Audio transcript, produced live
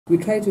We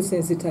try to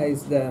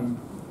sensitize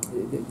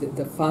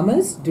the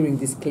farmers during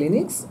these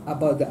clinics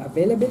about the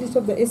availability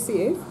of the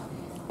SCF,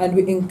 and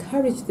we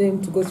encourage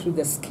them to go through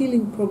the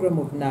skilling program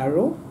of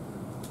Naro,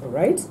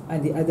 right,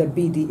 and the other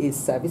BDA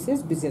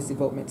services, business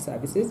development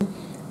services,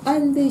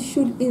 and they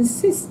should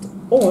insist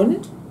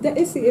on the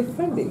SCF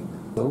funding.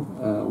 So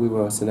we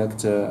will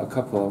select a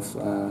couple of,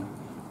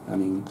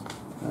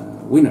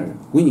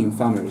 winning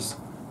farmers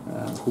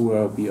who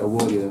will be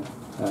awarded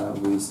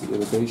with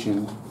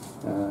irrigation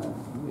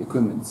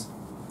equipment,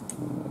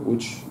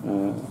 which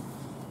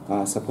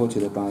are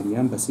supported by the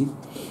embassy.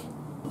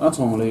 Not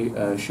only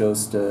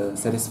shows the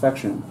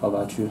satisfaction of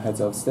our two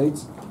heads of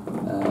state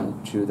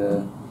to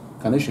the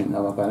condition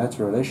of our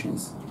bilateral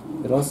relations,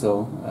 it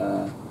also,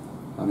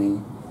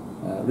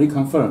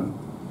 reconfirm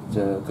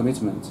the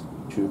commitment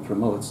to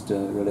promote the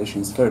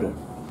relations further.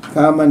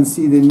 Come and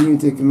see the new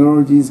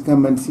technologies,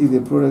 come and see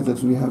the products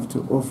that we have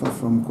to offer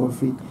from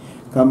coffee.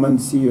 Come and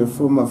see your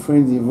former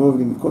friends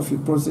involved in coffee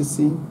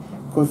processing,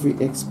 coffee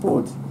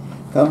export.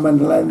 Come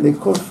and learn the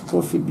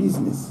coffee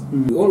business.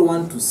 We all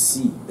want to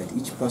see that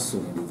each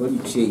person in the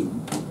value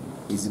chain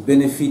is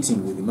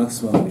benefiting with the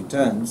maximum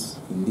returns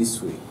in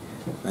this way.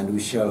 And we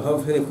shall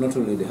have help not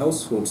only the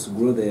households to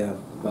grow their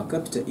per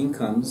capita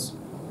incomes,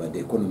 but the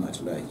economy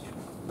at large.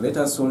 Let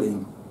us all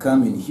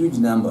come in huge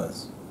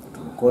numbers to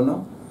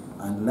Mukono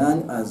and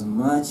learn as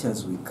much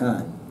as we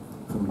can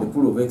from the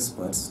pool of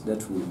experts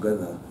that we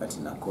gather at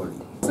NACORI.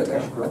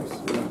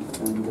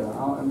 And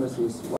our embassy is